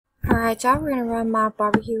Alright, y'all, we're going to run my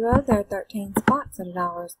BBQ Rub. There are 13 spots at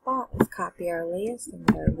 $1 a spot. Let's copy our list and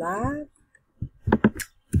go live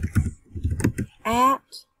at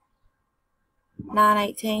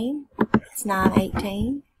 9:18. It's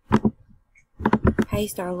 9:18.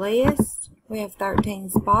 Paste our list. We have 13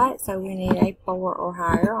 spots, so we need a 4 or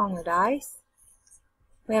higher on the dice.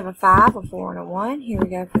 We have a 5, a 4, and a 1. Here we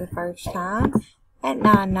go for the first time at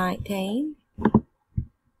 9:19.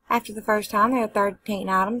 After the first time, there are 13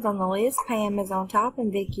 items on the list. Pam is on top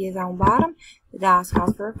and Vicky is on bottom. The dice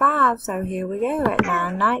calls for a 5, so here we go at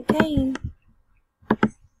 9:19.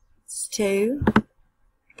 It's 2,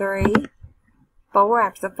 3, 4.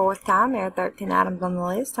 After the fourth time, there are 13 items on the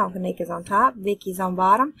list. Tonkanika is on top. Vicky's on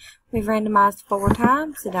bottom. We've randomized 4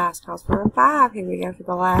 times. The dice calls for a 5. Here we go for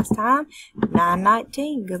the last time.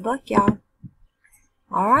 9:19. Good luck, y'all.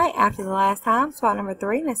 Alright, after the last time, spot number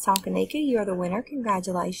 3, Miss Tonkanika, you are the winner.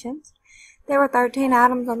 Congratulations. There were 13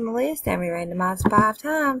 items on the list, and we randomized 5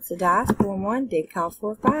 times. The dice, 4 and 1, did call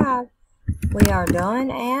for 5. We are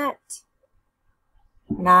done at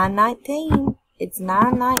 9:19. It's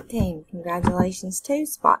 9:19. Congratulations to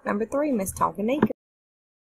spot number 3, Miss Tonkanika.